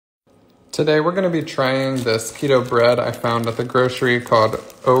Today we're going to be trying this keto bread I found at the grocery called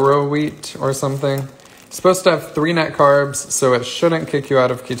Oro wheat or something. It's supposed to have 3 net carbs, so it shouldn't kick you out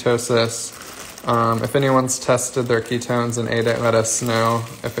of ketosis. If anyone's tested their ketones and ate it, let us know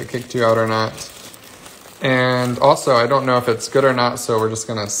if it kicked you out or not. And also, I don't know if it's good or not, so we're just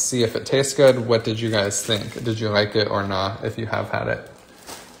going to see if it tastes good. What did you guys think? Did you like it or not, if you have had it?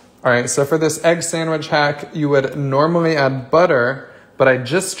 All right, so for this egg sandwich hack, you would normally add butter, but I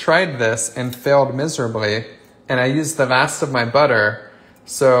just tried this and failed miserably, and I used the last of my butter,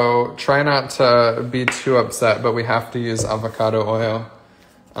 so try not to be too upset, but we have to use avocado oil.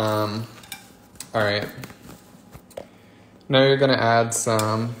 All right. Now you're going to add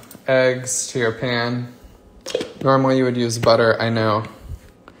some eggs to your pan. Normally you would use butter, I know.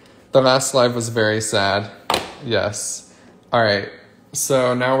 The last live was very sad. Yes. All right.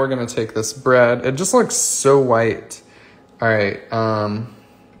 So now we're going to take this bread. It just looks so white. All right.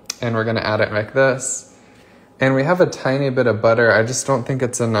 And we're going to add it like this. And we have a tiny bit of butter. I just don't think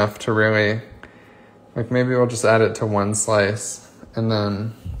it's enough to really, like maybe we'll just add it to 1 slice. And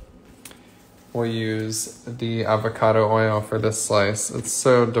then we'll use the avocado oil for this slice. It's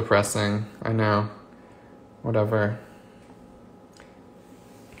so depressing. I know. Whatever.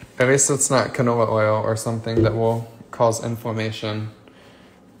 At least it's not canola oil or something that will cause inflammation.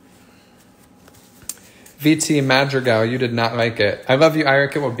 VT Madrigal, you did not like it. I love you,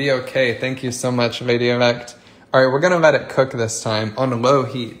 Eric. It will be okay. Thank you so much, Lady Elect. All right, we're going to let it cook this time on low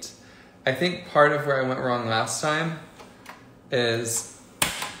heat. I think part of where I went wrong last time is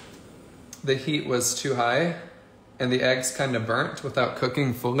the heat was too high and the eggs kind of burnt without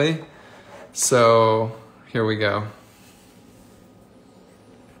cooking fully. So here we go.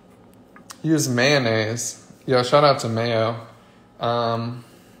 Use mayonnaise. Yo, shout out to mayo.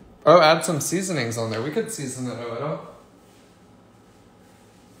 Add some seasonings on there. We could season it a little.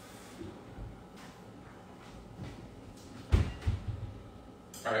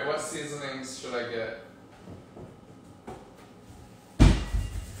 All right, what seasonings should I get?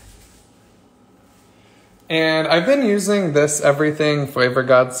 And I've been using this Everything Flavor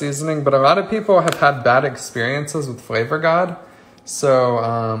God seasoning, but a lot of people have had bad experiences with Flavor God. So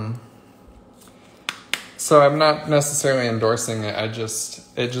I'm not necessarily endorsing it.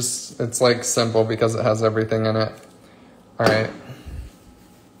 It's like simple because it has everything in it. All right.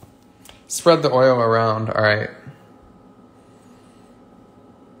 Spread the oil around. All right.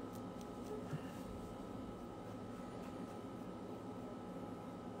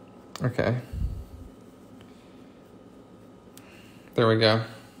 Okay. There we go.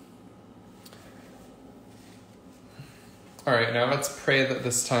 All right, now let's pray that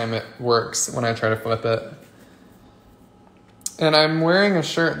this time it works when I try to flip it. And I'm wearing a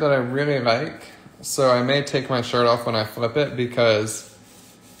shirt that I really like, so I may take my shirt off when I flip it because,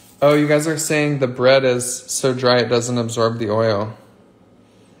 oh, you guys are saying the bread is so dry it doesn't absorb the oil.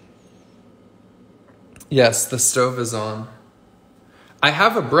 Yes, the stove is on. I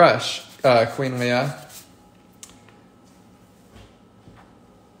have a brush, Queen Leah.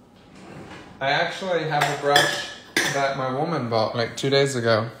 I actually have a brush that my woman bought like 2 days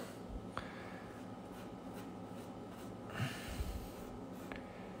ago.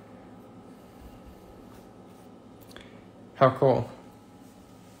 How cool.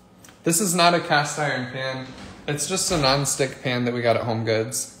 This is not a cast iron pan. It's just a non-stick pan that we got at Home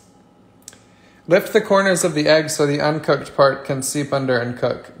Goods. Lift the corners of the egg so the uncooked part can seep under and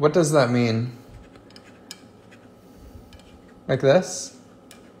cook. What does that mean? Like this?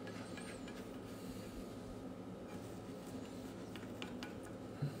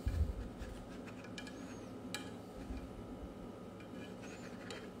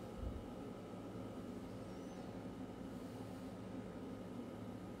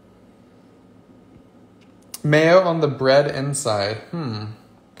 Mayo on the bread inside.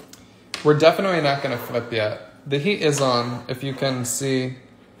 We're definitely not going to flip yet. The heat is on. If you can see,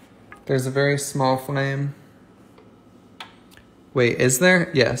 there's a very small flame. Wait, is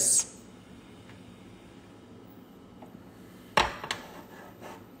there? Yes.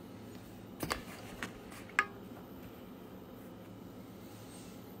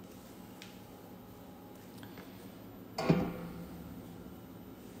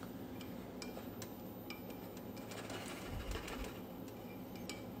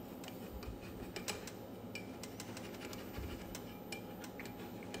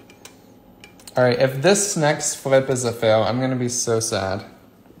 All right, if this next flip is a fail, I'm going to be so sad.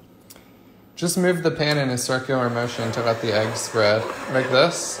 Just move the pan in a circular motion to let the egg spread. Like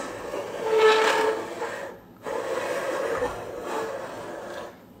this.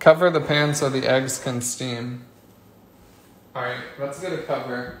 Cover the pan so the eggs can steam. All right, let's get a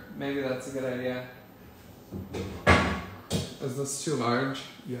cover. Maybe that's a good idea. Is this too large?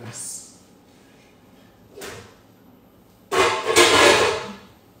 Yes.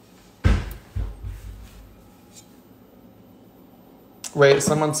 Wait,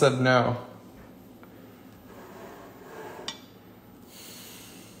 someone said no.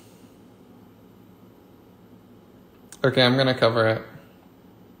 Okay, I'm gonna cover it.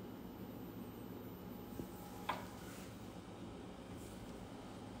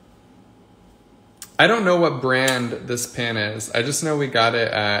 I don't know what brand this pan is. I just know we got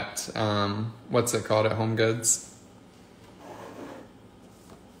it at, what's it called, at Home Goods.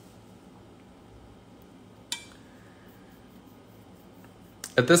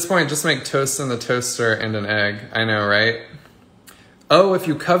 At this point, just make toast in the toaster and an egg. I know, right? Oh, if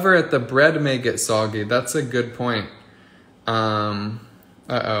you cover it, the bread may get soggy. That's a good point.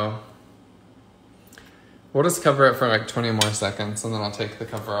 Uh-oh. We'll just cover it for like 20 more seconds, and then I'll take the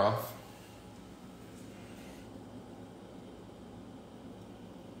cover off.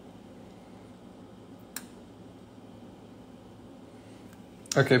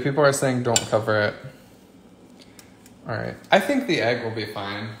 Okay, people are saying don't cover it. All right. I think the egg will be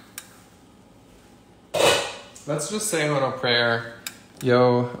fine. Let's just say a little prayer.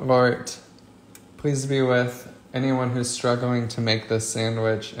 Yo, Lord, please be with anyone who's struggling to make this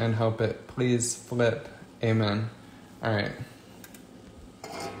sandwich and help it. Please flip. Amen. All right.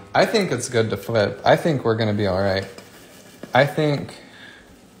 I think it's good to flip. I think we're going to be all right. I think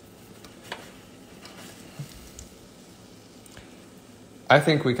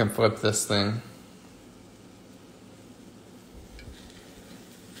we can flip this thing.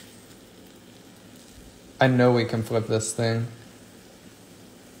 I know we can flip this thing.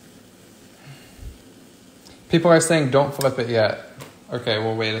 People are saying don't flip it yet. Okay,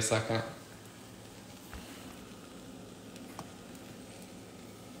 we'll wait a second.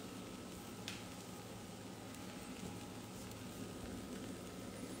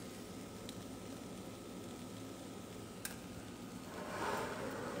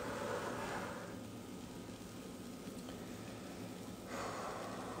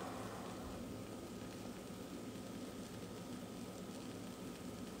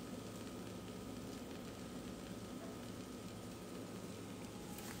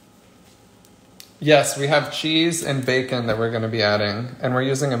 Yes, we have cheese and bacon that we're going to be adding. And we're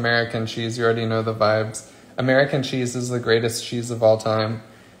using American cheese. You already know the vibes. American cheese is the greatest cheese of all time.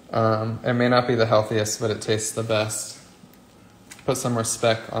 It may not be the healthiest, but it tastes the best. Put some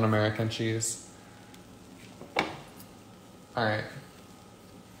respect on American cheese. All right.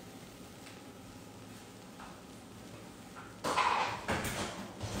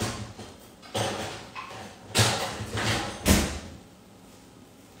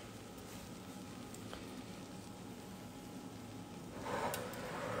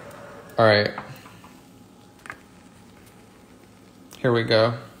 All right. Here we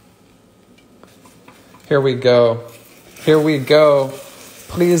go. Here we go. Here we go.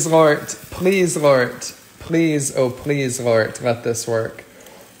 Please, Lord. Please, Lord. Please, oh please, Lord, let this work.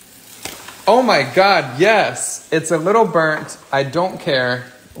 Oh my God, yes. It's a little burnt. I don't care.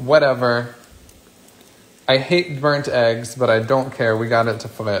 Whatever. I hate burnt eggs, but I don't care. We got it to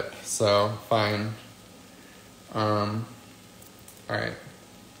flip, so fine. All right.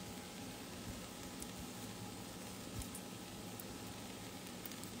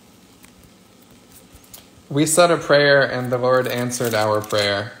 We said a prayer and the Lord answered our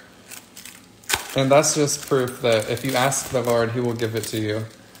prayer. And that's just proof that if you ask the Lord, He will give it to you.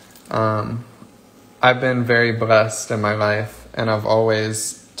 I've been very blessed in my life, and I've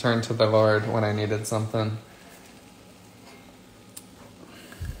always turned to the Lord when I needed something.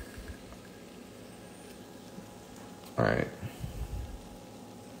 All right.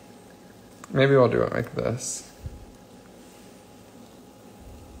 Maybe we'll do it like this.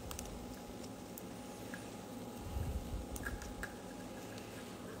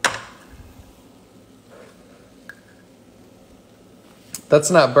 That's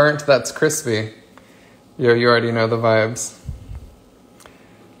not burnt, that's crispy. Yo, you already know the vibes.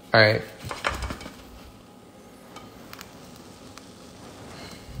 All right.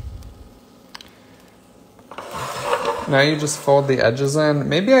 Now you just fold the edges in.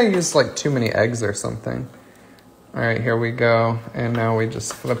 Maybe I used like too many eggs or something. All right, here we go. And now we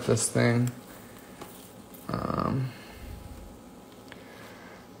just flip this thing. Oh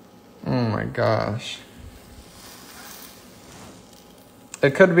my gosh.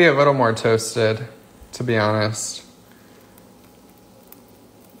 It could be a little more toasted, to be honest.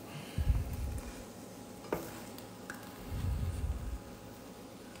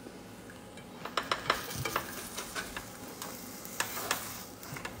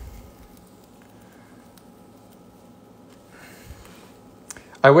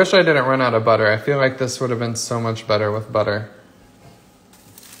 I wish I didn't run out of butter. I feel like this would have been so much better with butter.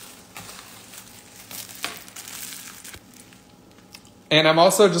 And I'm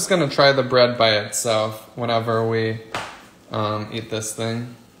also just going to try the bread by itself whenever we eat this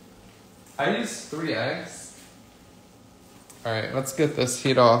thing. I used 3 eggs. All right, let's get this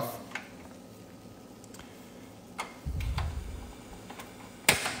heat off.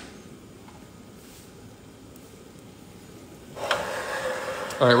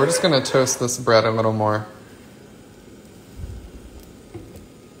 All right, we're just going to toast this bread a little more.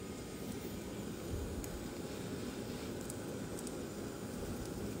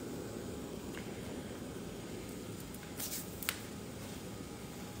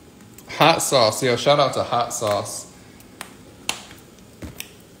 Hot sauce. Yo, shout out to hot sauce.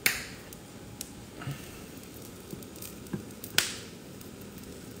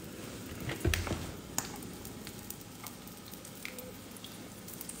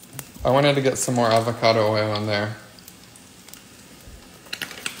 I wanted to get some more avocado oil in there.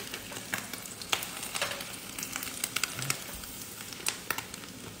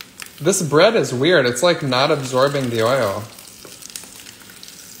 This bread is weird. It's like not absorbing the oil.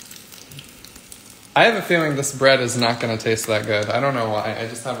 I have a feeling this bread is not going to taste that good. I don't know why. I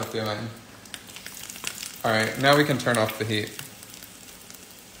just have a feeling. All right, now we can turn off the heat.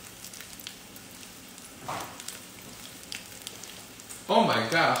 Oh my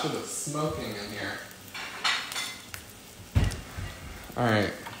gosh, it is smoking in here. All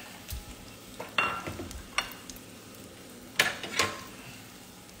right.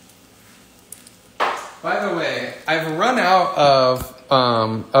 By the way, I've run out of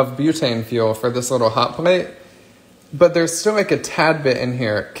butane fuel for this little hot plate, but there's still like a tad bit in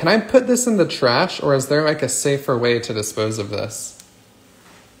here. Can I put this in the trash, or is there like a safer way to dispose of this?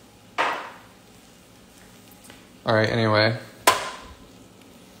 All right, anyway.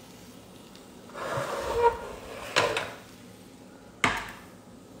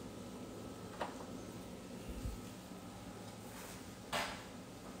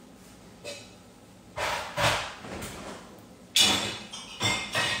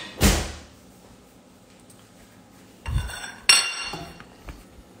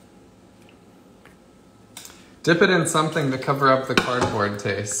 Dip it in something to cover up the cardboard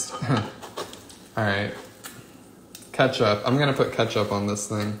taste. All right. Ketchup. I'm going to put ketchup on this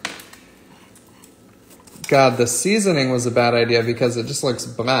thing. God, the seasoning was a bad idea because it just looks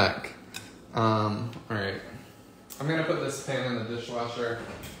black. All right. I'm going to put this pan in the dishwasher.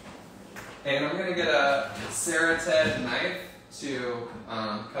 And I'm going to get a Serrated knife to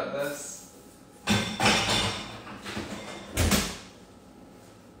cut this.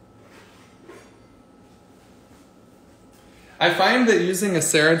 I find that using a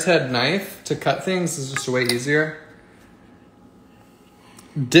Serrated knife to cut things is just way easier.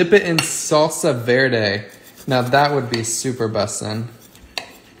 Dip it in salsa verde. Now that would be super bussin'.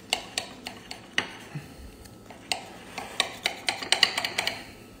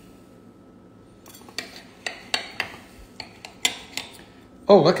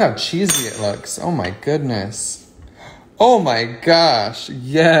 Oh, look how cheesy it looks. Oh my goodness. Oh my gosh.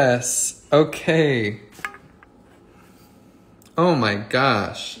 Yes. Okay. Oh my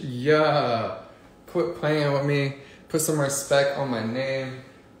gosh. Yeah. Quit playing with me. Put some respect on my name.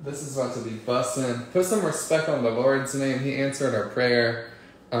 This is about to be bussin'. Put some respect on the Lord's name. He answered our prayer.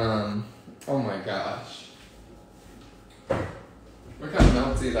 Oh my gosh. Look how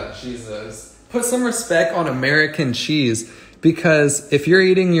melty that cheese is. Put some respect on American cheese. Because if you're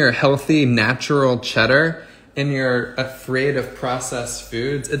eating your healthy, natural cheddar and you're afraid of processed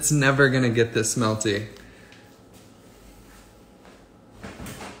foods, it's never going to get this melty.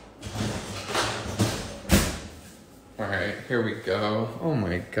 All right, here we go. Oh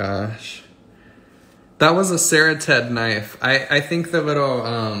my gosh. That was a Serrated knife. I think the little,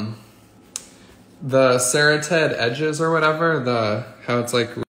 the Serrated edges or whatever, how it's like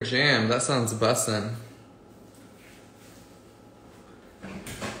jam, that sounds bussin'.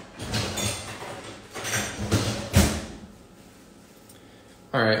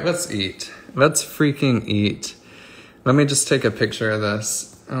 All right, let's eat. Let's freaking eat. Let me just take a picture of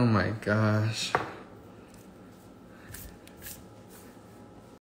this. Oh my gosh.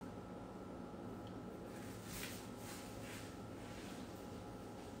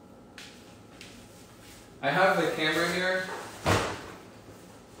 I have the camera here.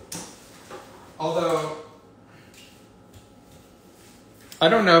 Although, I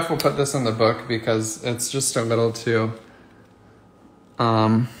don't know if we'll put this in the book because it's just a little too...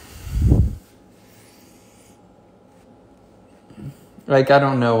 like, I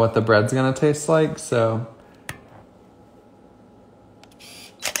don't know what the bread's gonna taste like, so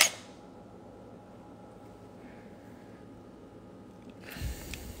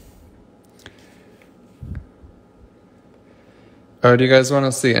Oh, do you guys want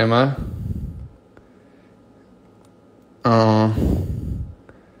to see Emma? Oh.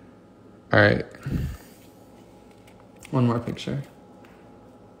 Alright. One more picture.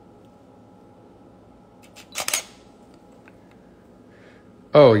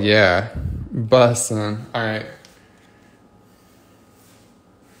 Oh, yeah. Bussin'. Alright.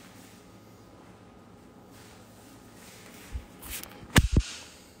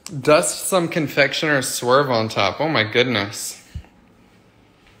 Dust some confectioner swerve on top. Oh my goodness.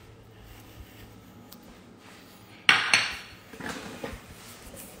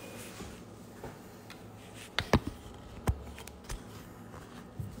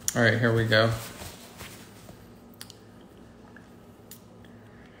 All right, here we go.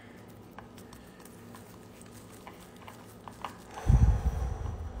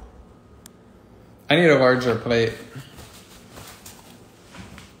 I need a larger plate.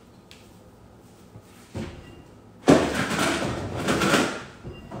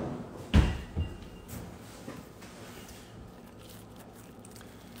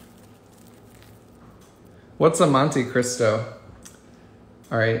 What's a Monte Cristo?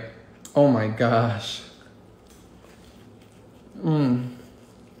 All right. Oh my gosh. Oh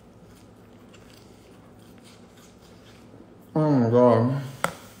my God.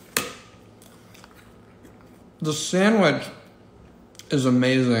 The sandwich is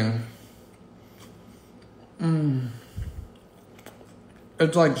amazing.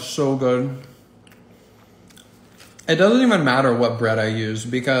 It's like so good. It doesn't even matter what bread I use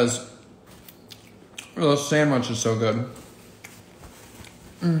because the sandwich is so good.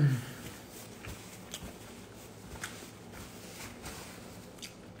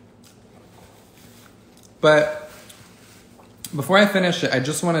 But before I finish it, I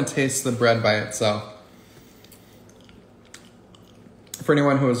just want to taste the bread by itself. For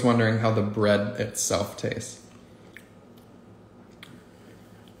anyone who is wondering how the bread itself tastes.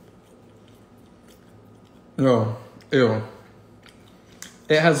 No, ew.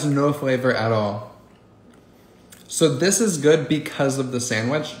 It has no flavor at all. So this is good because of the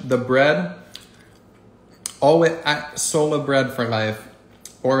sandwich. The bread, Solo bread for life.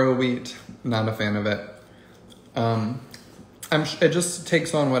 Oro wheat, not a fan of it. It just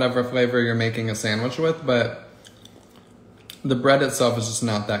takes on whatever flavor you're making a sandwich with, but the bread itself is just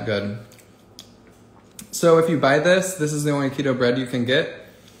not that good. So if you buy this is the only keto bread you can get.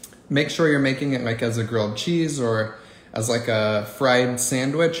 Make sure you're making it like as a grilled cheese or as like a fried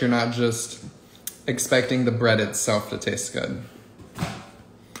sandwich. You're not just expecting the bread itself to taste good.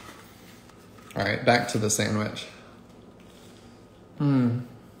 All right, back to the sandwich. Oh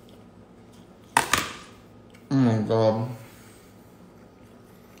my God.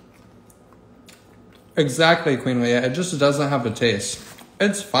 Exactly, Queen Leah. It just doesn't have a taste.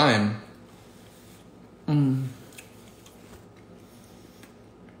 It's fine. Oh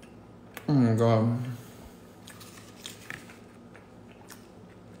my God.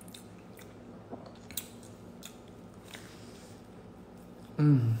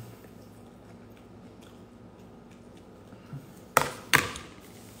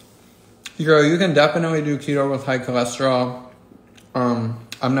 Girl, you can definitely do keto with high cholesterol. I'm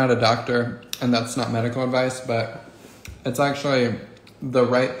not a doctor, and that's not medical advice, but it's actually the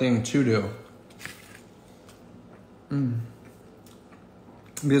right thing to do.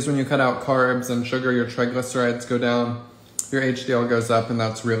 Because when you cut out carbs and sugar, your triglycerides go down, your HDL goes up, and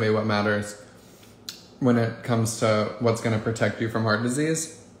that's really what matters when it comes to what's going to protect you from heart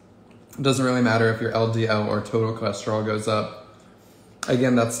disease. It doesn't really matter if your LDL or total cholesterol goes up.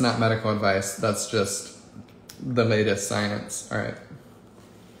 Again, that's not medical advice. That's just the latest science. All right.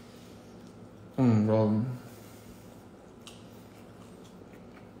 Well.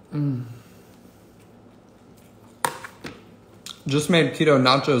 Just made keto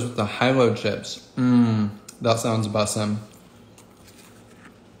nachos with the high-low chips. That sounds bussin'.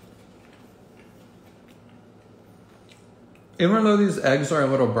 Even though these eggs are a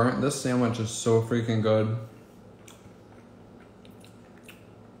little burnt, this sandwich is so freaking good.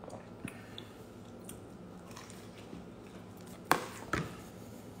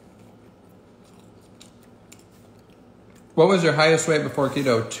 What was your highest weight before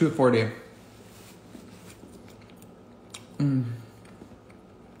keto? 240. Can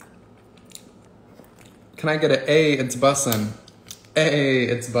I get an A? It's bussin'. A,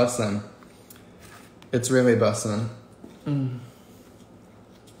 it's bussin'. It's really bussin'.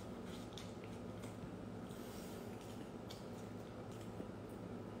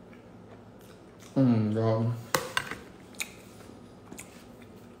 God.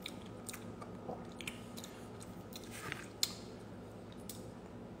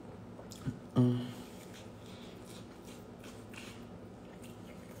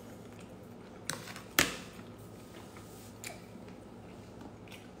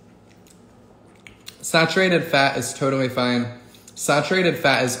 Saturated fat is totally fine. Saturated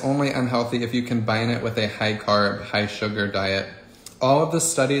fat is only unhealthy if you combine it with a high carb, high sugar diet. All of the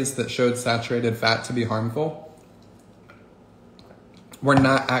studies that showed saturated fat to be harmful were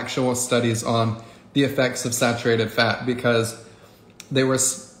not actual studies on the effects of saturated fat, because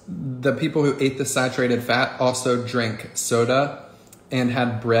the people who ate the saturated fat also drank soda and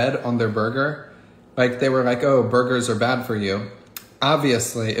had bread on their burger. Like, they were like, oh, burgers are bad for you.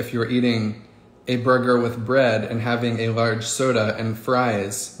 Obviously, if you're eating a burger with bread and having a large soda and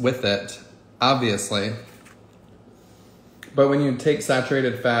fries with it, obviously. But when you take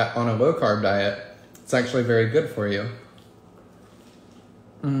saturated fat on a low carb diet, it's actually very good for you.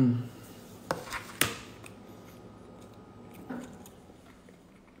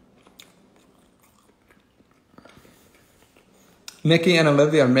 Nikki and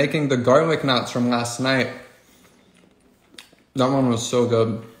Olivia making the garlic knots from last night. That one was so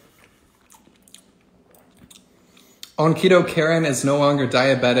good. On keto, Karen is no longer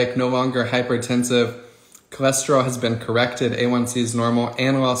diabetic, no longer hypertensive. Cholesterol has been corrected. A1C is normal,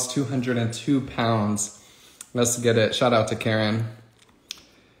 and lost 202 pounds. Let's get it. Shout out to Karen.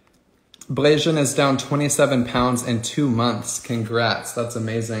 Blasian is down 27 pounds in 2 months. Congrats. That's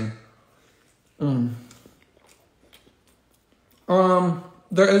amazing.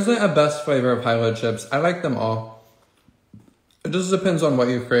 There isn't a best flavor of high-low chips. I like them all. It just depends on what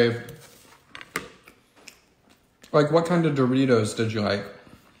you crave. Like, what kind of Doritos did you like?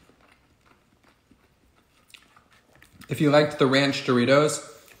 If you liked the ranch Doritos,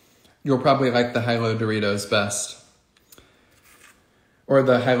 you'll probably like the high-low Doritos best. Or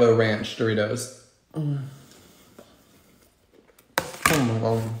the high-low ranch Doritos. Oh my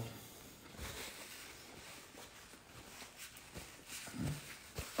God.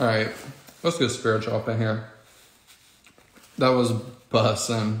 All right, let's get spiritual up in here. That was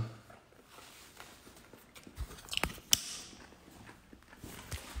bussin'.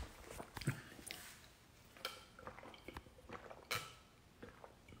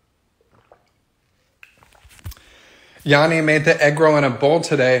 Yanni made the egg roll in a bowl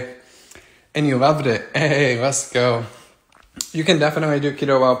today, and you loved it. Hey, let's go. You can definitely do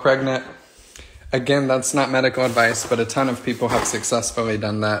keto while pregnant. Again, that's not medical advice, but a ton of people have successfully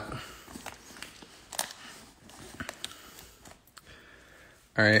done that.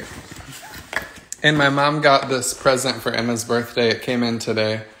 All right. And my mom got this present for Emma's birthday. It came in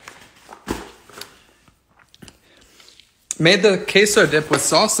today. Made the queso dip with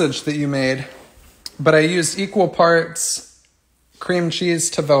sausage that you made, but I used equal parts cream cheese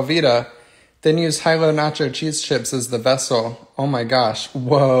to Velveeta, then used high-low nacho cheese chips as the vessel. Oh my gosh.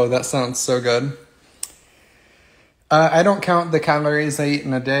 Whoa, that sounds so good. I don't count the calories I eat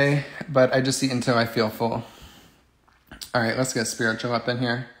in a day, but I just eat until I feel full. All right, let's get spiritual up in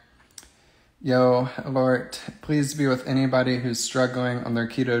here. Yo, Lord, please be with anybody who's struggling on their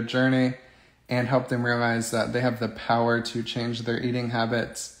keto journey and help them realize that they have the power to change their eating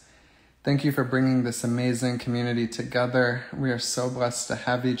habits. Thank you for bringing this amazing community together. We are so blessed to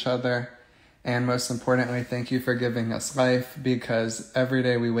have each other. And most importantly, thank you for giving us life, because every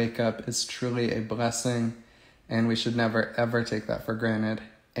day we wake up is truly a blessing, and we should never, ever take that for granted.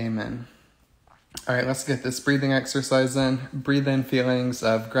 Amen. All right, let's get this breathing exercise in. Breathe in feelings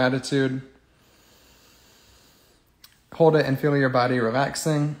of gratitude. Hold it and feel your body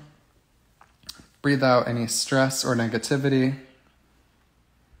relaxing. Breathe out any stress or negativity.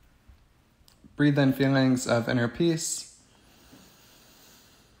 Breathe in feelings of inner peace.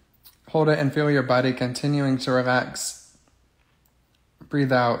 Hold it and feel your body continuing to relax.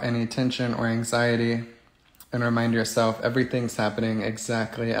 Breathe out any tension or anxiety, and remind yourself everything's happening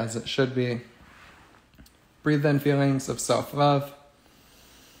exactly as it should be. Breathe in feelings of self-love.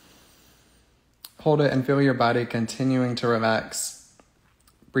 Hold it and feel your body continuing to relax.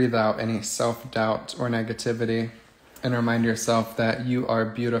 Breathe out any self-doubt or negativity, and remind yourself that you are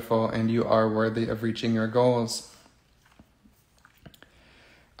beautiful and you are worthy of reaching your goals.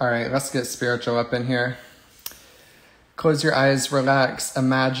 All right, let's get spiritual up in here. Close your eyes, relax.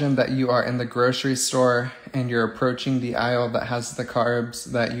 Imagine that you are in the grocery store and you're approaching the aisle that has the carbs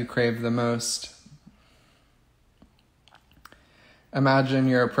that you crave the most. Imagine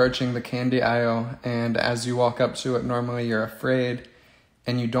you're approaching the candy aisle, and as you walk up to it, normally you're afraid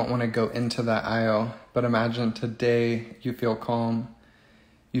and you don't want to go into that aisle. But imagine today you feel calm,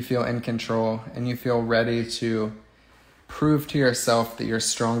 you feel in control, and you feel ready to prove to yourself that you're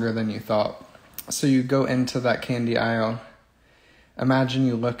stronger than you thought. So you go into that candy aisle. Imagine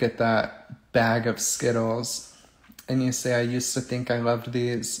you look at that bag of Skittles and you say, I used to think I loved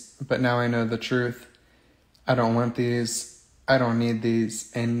these, but now I know the truth. I don't want these. I don't need these,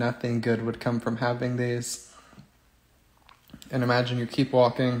 and nothing good would come from having these. And imagine you keep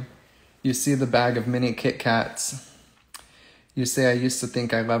walking, you see the bag of mini Kit Kats. You say, I used to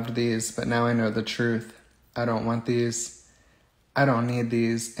think I loved these, but now I know the truth. I don't want these. I don't need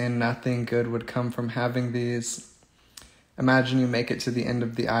these, and nothing good would come from having these. Imagine you make it to the end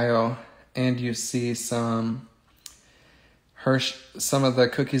of the aisle and you see some of the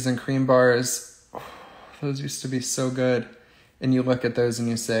cookies and cream bars. Oh, those used to be so good. And you look at those and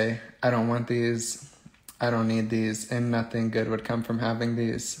you say, I don't want these. I don't need these, and nothing good would come from having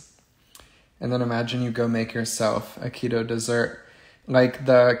these. And then imagine you go make yourself a keto dessert. Like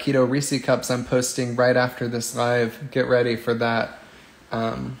the keto Reese cups I'm posting right after this live. Get ready for that.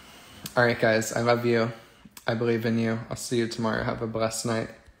 All right, guys, I love you. I believe in you. I'll see you tomorrow. Have a blessed night.